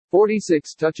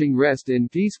46 Touching rest in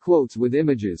peace quotes with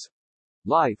images.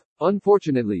 Life,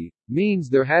 unfortunately, means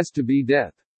there has to be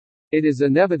death. It is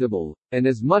inevitable, and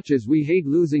as much as we hate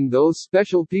losing those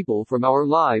special people from our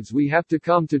lives, we have to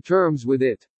come to terms with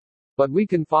it. But we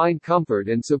can find comfort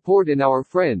and support in our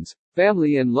friends,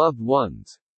 family and loved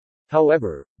ones.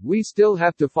 However, we still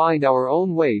have to find our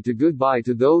own way to goodbye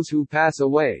to those who pass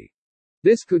away.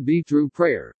 This could be through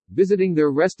prayer, visiting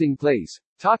their resting place,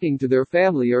 talking to their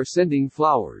family or sending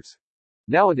flowers.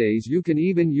 Nowadays you can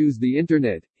even use the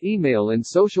internet, email and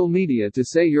social media to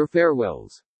say your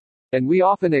farewells. And we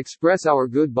often express our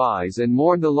goodbyes and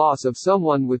mourn the loss of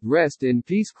someone with rest in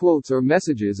peace quotes or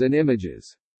messages and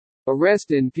images. A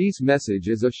rest in peace message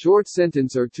is a short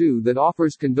sentence or two that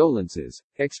offers condolences,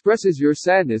 expresses your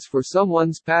sadness for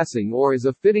someone's passing, or is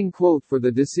a fitting quote for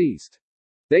the deceased.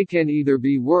 They can either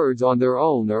be words on their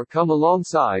own or come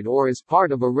alongside or as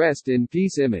part of a rest in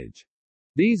peace image.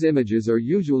 These images are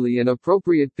usually an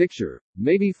appropriate picture,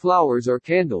 maybe flowers or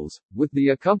candles, with the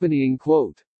accompanying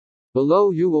quote.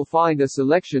 Below you will find a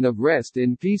selection of rest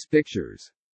in peace pictures.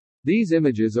 These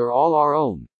images are all our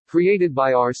own, created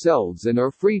by ourselves, and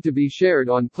are free to be shared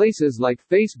on places like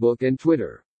Facebook and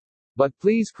Twitter. But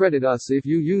please credit us if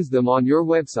you use them on your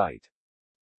website.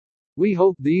 We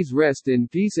hope these rest in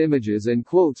peace images and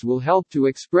quotes will help to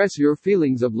express your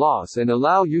feelings of loss and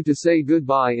allow you to say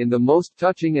goodbye in the most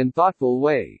touching and thoughtful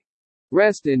way.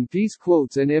 Rest in peace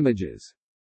quotes and images.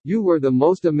 You were the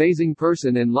most amazing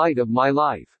person and light of my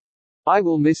life. I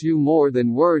will miss you more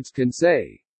than words can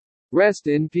say. Rest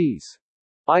in peace.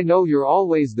 I know you're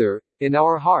always there, in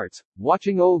our hearts,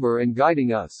 watching over and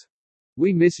guiding us.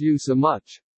 We miss you so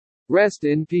much. Rest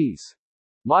in peace.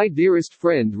 My dearest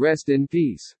friend, rest in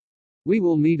peace. We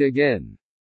will meet again.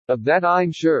 Of that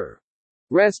I'm sure.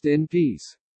 Rest in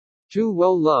peace. Too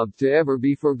well loved to ever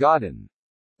be forgotten.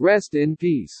 Rest in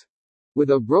peace. With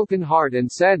a broken heart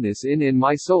and sadness in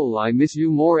my soul, I miss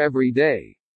you more every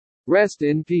day. Rest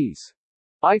in peace.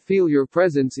 I feel your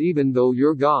presence even though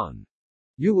you're gone.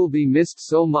 You will be missed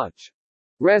so much.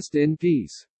 Rest in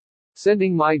peace.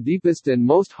 Sending my deepest and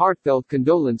most heartfelt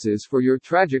condolences for your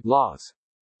tragic loss.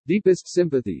 Deepest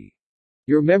sympathy.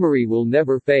 Your memory will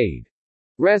never fade.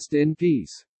 Rest in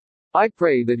peace. I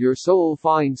pray that your soul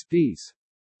finds peace.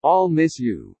 I'll miss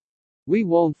you. We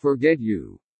won't forget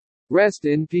you. Rest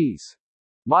in peace.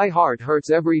 My heart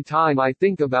hurts every time I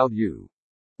think about you.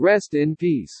 Rest in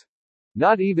peace.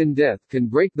 Not even death can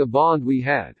break the bond we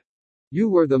had. You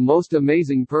were the most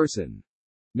amazing person.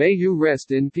 May you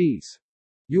rest in peace.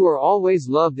 You are always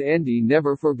loved, Andy,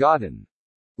 never forgotten.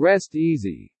 Rest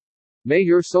easy. May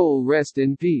your soul rest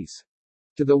in peace.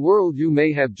 To the world you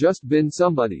may have just been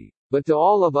somebody, but to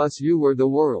all of us you were the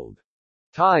world.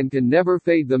 Time can never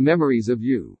fade the memories of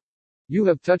you. You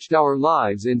have touched our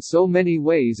lives in so many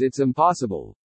ways it's impossible